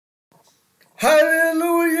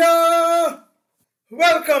Hallelujah!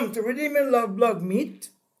 Welcome to Redeeming Love Blog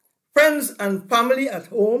Meet, friends and family at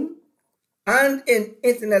home and in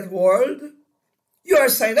internet world. You are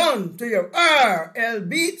signed on to your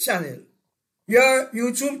RLB channel, your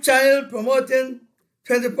YouTube channel promoting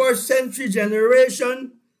 21st century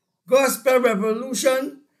generation, gospel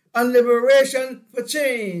revolution, and liberation for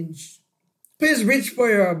change. Please reach for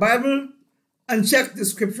your Bible and check the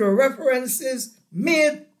scriptural references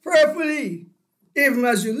made prayerfully, even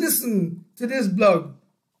as you listen to this blog.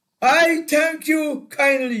 I thank you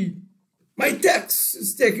kindly. My text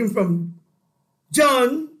is taken from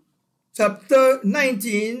John chapter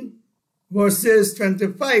 19, verses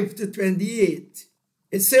 25 to 28.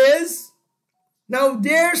 It says, "Now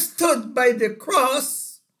there stood by the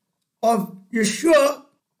cross of Yeshua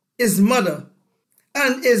his mother,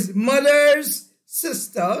 and his mother's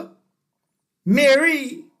sister,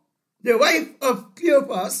 Mary, the wife of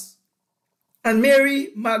Cleophas, and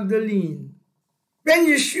Mary Magdalene. When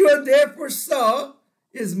Yeshua therefore saw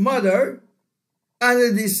his mother and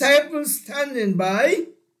the disciples standing by,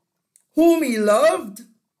 whom he loved,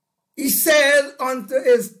 he said unto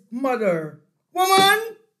his mother,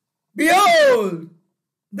 Woman, behold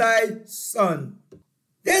thy son.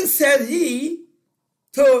 Then said he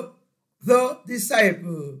to the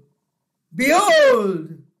disciple,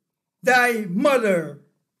 Behold thy mother.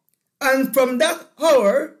 And from that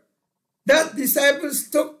hour, that disciples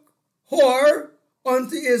took her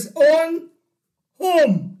unto his own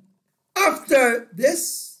home. After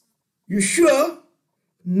this, Yeshua,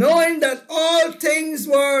 knowing that all things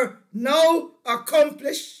were now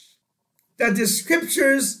accomplished, that the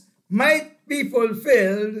scriptures might be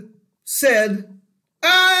fulfilled, said,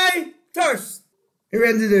 I thirst." Here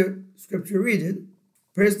ended the scripture reading.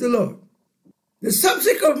 Praise the Lord. The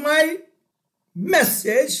subject of my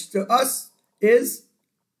message to us is,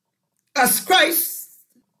 as Christ,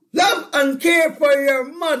 love and care for your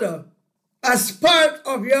mother as part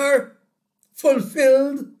of your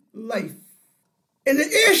fulfilled life. In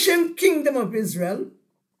the ancient kingdom of Israel,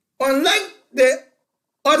 unlike the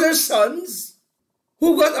other sons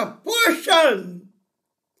who got a portion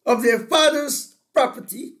of their father's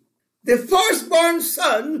property, the firstborn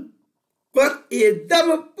son got a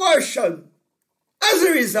double portion. As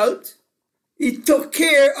a result, he took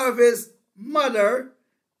care of his mother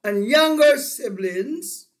and younger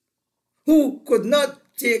siblings who could not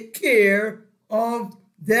take care of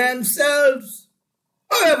themselves.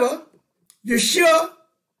 However, Yeshua,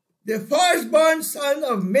 the firstborn son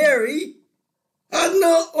of Mary, had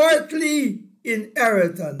no earthly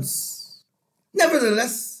inheritance.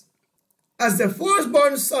 Nevertheless, as the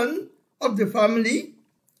firstborn son of the family,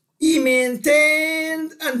 he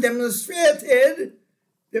maintained and demonstrated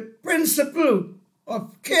the principle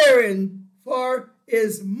of caring for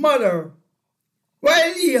his mother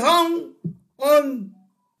while he hung on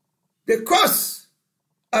the cross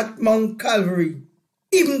at Mount Calvary,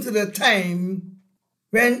 even to the time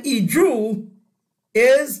when he drew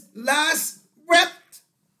his last breath.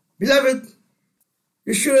 Beloved,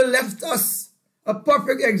 Yeshua left us a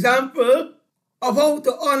perfect example of how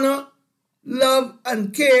to honor, love,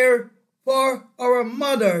 and care for our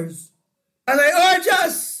mothers. And I urge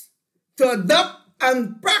us to adopt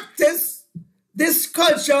and practice this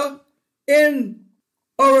culture in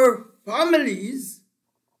our families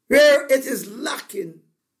where it is lacking.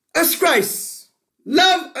 As Christ,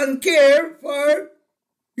 love and care for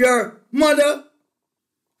your mother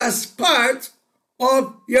as part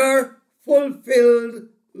of your fulfilled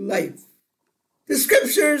life. The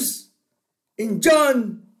scriptures in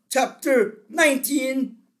John chapter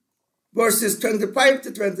 19, verses 25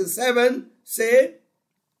 to 27 say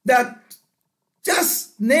that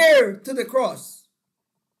just near to the cross,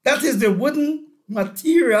 that is the wooden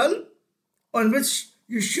material on which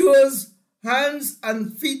Yeshua's hands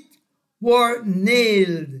and feet were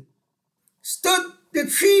nailed, stood the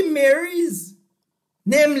three Marys,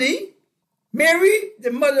 namely Mary,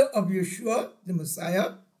 the mother of Yeshua, the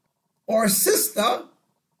Messiah, or sister,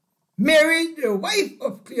 Mary, the wife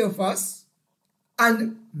of Cleophas,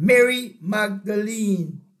 and Mary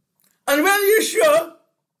Magdalene. And when Yeshua,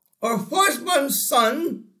 our firstborn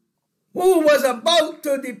son, who was about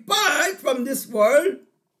to depart from this world,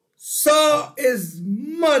 saw his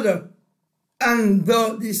mother and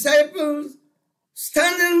the disciples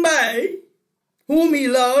standing by, whom he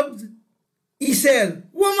loved, he said,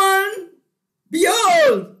 Woman,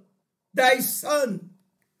 behold thy son.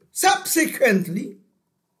 Subsequently,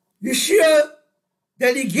 Yeshua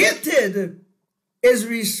delegated his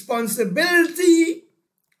responsibility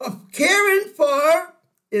of caring for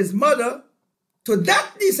his mother to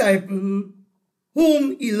that disciple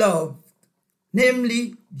whom he loved.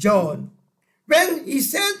 namely John, when he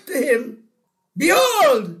said to him,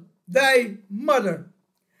 "Behold thy mother."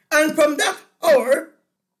 And from that hour,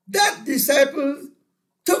 that disciple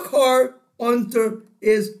took her unto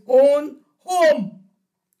his own home.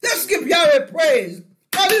 Let's give Yahweh praise.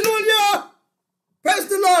 Hallelujah! Praise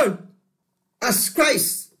the Lord. As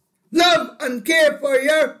Christ love and care for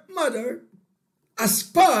your mother as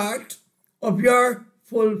part of your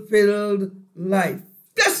fulfilled life.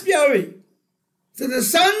 Bless Yahweh. To the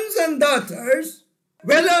sons and daughters,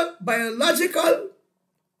 whether biological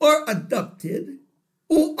or adopted,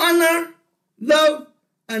 who honor, love,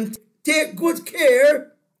 and take good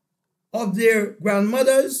care of their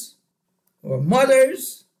grandmothers or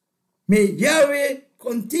mothers, may Yahweh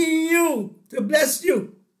continue to bless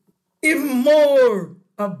you even more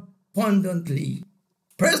abundantly.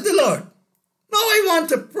 Praise the Lord. Now I want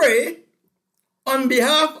to pray on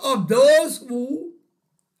behalf of those who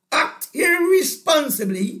act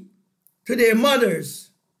irresponsibly to their mothers,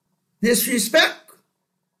 disrespect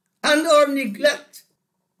and or neglect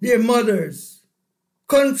their mothers,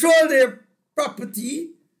 control their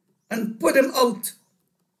property and put them out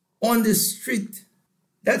on the street.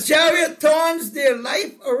 That Yahweh turns their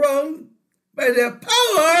life around by the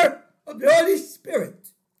power of the Holy Spirit,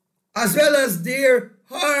 as well as their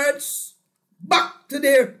hearts back to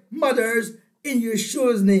their mothers in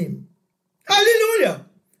Yeshua's name. Hallelujah.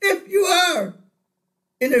 If you are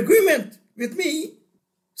in agreement with me,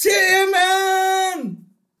 say amen.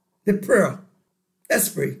 The prayer. Let's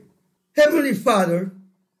pray. Heavenly Father,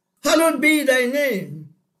 hallowed be thy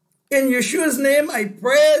name. In Yeshua's name, I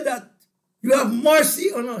pray that you have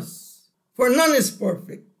mercy on us, for none is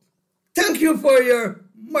perfect. Thank you for your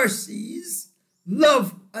mercies,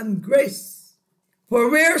 love, and grace. For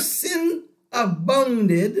where sin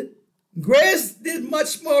abounded, grace did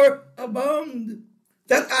much more abound.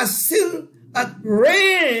 That as sin hath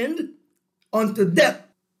reigned unto death,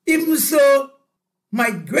 even so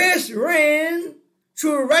might grace reign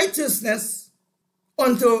through righteousness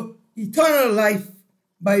unto eternal life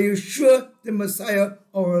by Yeshua the Messiah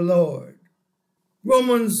our Lord.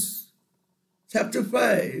 Romans chapter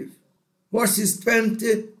 5, verses 20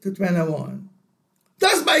 to 21.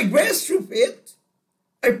 Thus by grace through faith,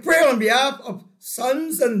 I pray on behalf of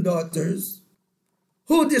sons and daughters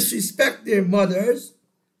who disrespect their mothers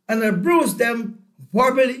and abuse them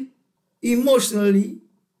verbally, emotionally,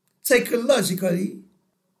 psychologically,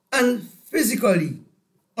 and physically,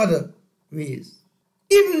 other ways.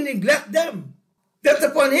 Even neglect them. That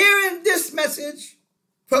upon hearing this message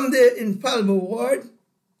from the infallible word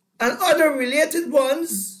and other related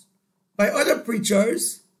ones by other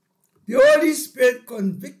preachers, the Holy Spirit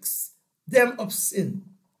convicts them of sin,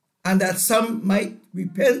 and that some might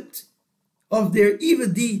repent of their evil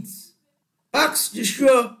deeds. Ask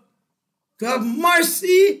Yeshua to have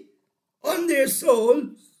mercy on their souls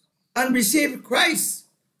and receive Christ,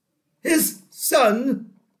 his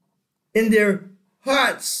Son, in their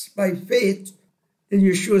hearts by faith in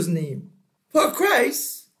Yeshua's name. For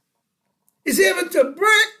Christ is able to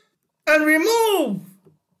break and remove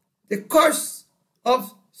the curse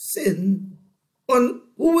of sin on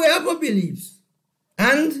whoever believes,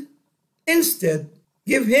 and instead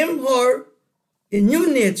give him or a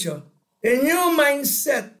new nature, a new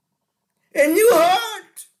mindset, a new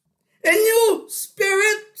heart, a new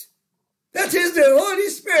spirit, that is the Holy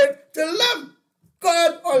Spirit, to love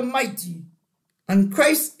God Almighty and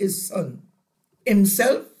Christ his Son,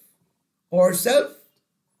 himself or self,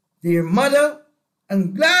 their mother,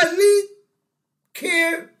 and gladly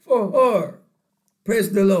care for her.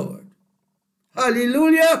 Praise the Lord.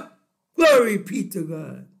 Hallelujah. Glory be to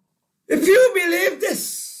God. If you believe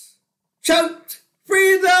this, shout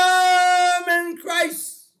freedom in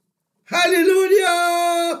Christ.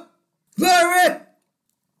 Hallelujah. Glory.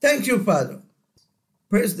 Thank you, Father.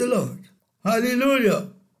 Praise the Lord. Hallelujah.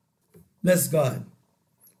 Bless God.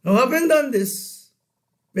 Now, having done this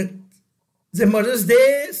with the Mother's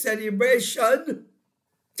Day celebration,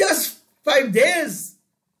 just 5 days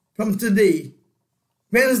from today,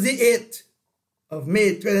 Wednesday 8th of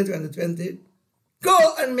May 2020,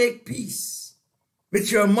 go and make peace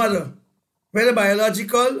with your mother, whether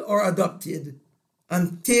biological or adopted,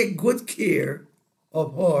 and take good care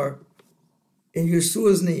of her in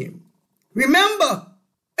Yeshua's name. Remember,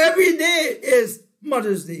 every day is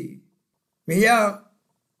Mother's Day. May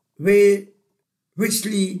Yahweh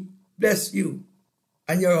richly bless you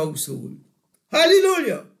and your household.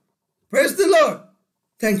 Hallelujah. Praise the Lord.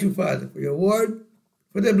 Thank you, Father, for your word,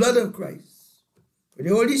 for the blood of Christ, for the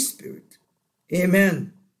Holy Spirit.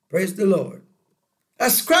 Amen. Praise the Lord.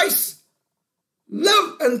 As Christ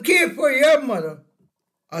love and care for your mother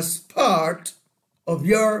as part of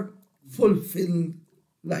your fulfilled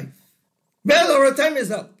life. Well, our time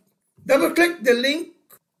is up. Double click the link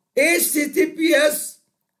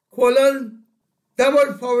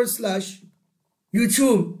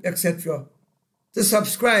https://YouTube, etc. to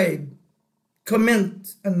subscribe,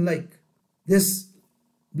 comment, and like this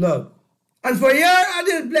blog. And for your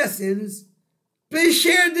added blessings, please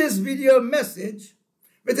share this video message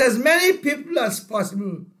with as many people as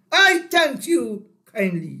possible. I thank you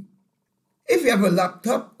kindly. If you have a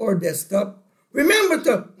laptop or desktop, remember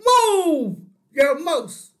to move your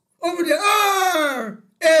mouse over the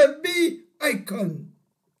RLB icon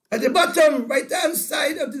at the bottom right-hand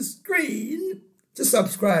side of the screen to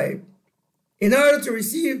subscribe in order to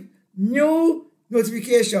receive new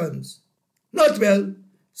notifications. Note well,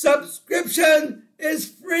 subscription is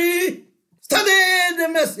free. Study the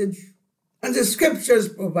message and the scriptures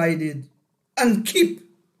provided and keep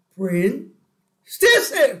praying. Stay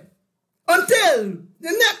safe until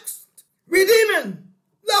the next redeeming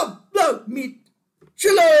love meet.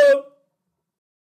 Shalom.